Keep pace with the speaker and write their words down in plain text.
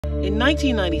In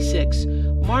 1996,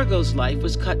 Margot's life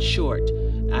was cut short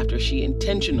after she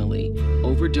intentionally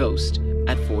overdosed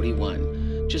at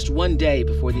 41, just one day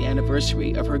before the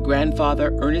anniversary of her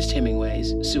grandfather Ernest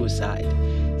Hemingway's suicide.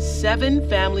 7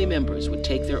 family members would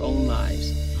take their own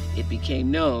lives. It became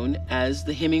known as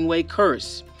the Hemingway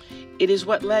curse. It is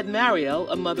what led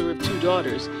Marielle, a mother of 2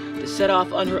 daughters, to set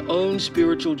off on her own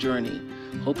spiritual journey,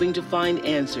 hoping to find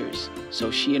answers so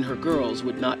she and her girls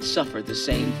would not suffer the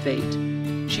same fate.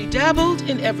 She dabbled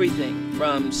in everything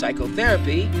from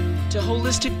psychotherapy to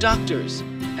holistic doctors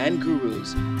and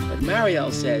gurus, but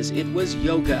Marielle says it was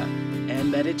yoga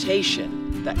and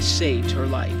meditation that saved her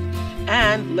life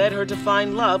and led her to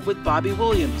find love with Bobby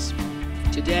Williams.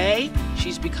 Today,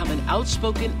 she's become an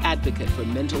outspoken advocate for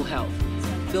mental health,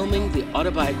 filming the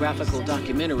autobiographical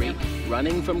documentary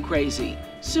Running from Crazy,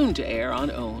 soon to air on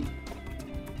OWN.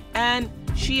 And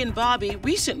she and Bobby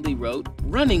recently wrote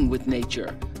Running with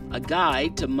Nature, a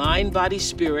guide to mind, body,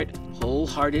 spirit,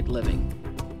 wholehearted living.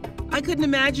 I couldn't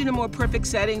imagine a more perfect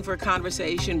setting for a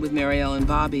conversation with Marielle and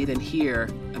Bobby than here,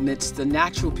 amidst the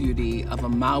natural beauty of a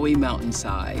Maui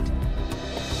mountainside.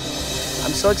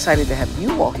 I'm so excited to have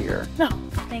you all here. No,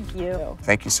 thank you.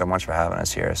 Thank you so much for having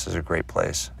us here. This is a great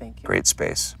place. Thank you. Great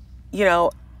space. You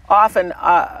know, often,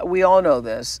 we all know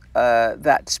this,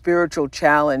 that spiritual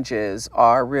challenges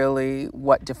are really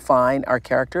what define our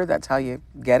character. That's how you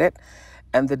get it.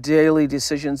 And the daily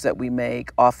decisions that we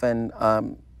make often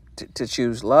to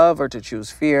choose love or to choose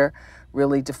fear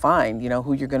really define,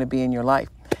 who you're going to be in your life.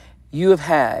 You have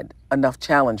had enough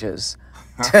challenges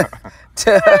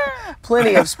to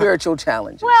plenty of spiritual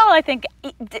challenges. Well, I think,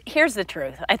 here's the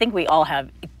truth. I think we all have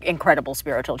incredible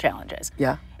spiritual challenges.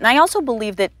 Yeah. And I also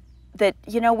believe that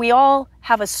we all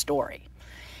have a story.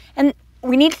 And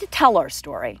we need to tell our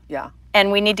story. Yeah. And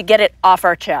we need to get it off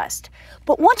our chest.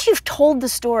 But once you've told the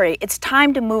story, it's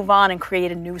time to move on and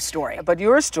create a new story. But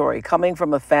your story, coming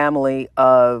from a family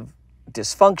of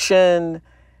dysfunction,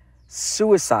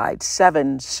 suicide,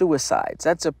 7 suicides,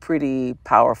 that's a pretty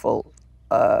powerful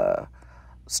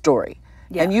story.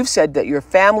 Yeah. And you've said that your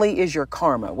family is your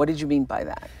karma. What did you mean by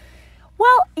that?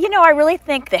 Well, I really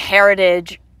think the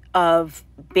heritage of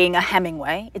being a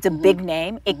Hemingway, it's a big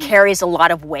name, it carries a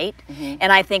lot of weight,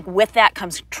 and I think with that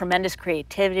comes tremendous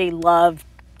creativity, love,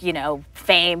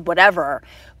 fame, whatever.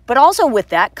 But also with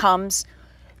that comes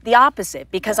the opposite,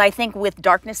 because I think with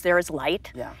darkness there is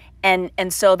light. Yeah.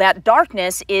 And so that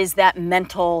darkness is that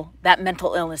mental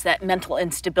illness, that mental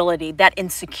instability, that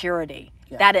insecurity.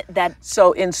 Yeah. That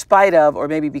So in spite of, or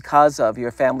maybe because of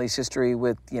your family's history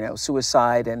with,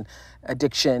 suicide and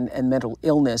addiction and mental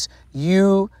illness,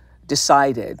 you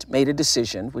made a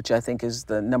decision, which I think is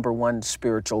the number one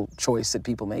spiritual choice that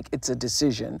people make. It's a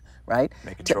decision, right?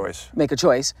 Make a choice. Make a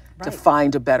choice to Right.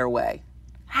 find a better way.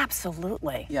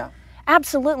 Absolutely. Yeah.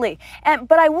 Absolutely.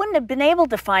 But I wouldn't have been able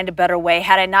to find a better way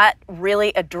had I not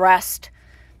really addressed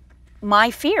my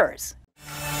fears.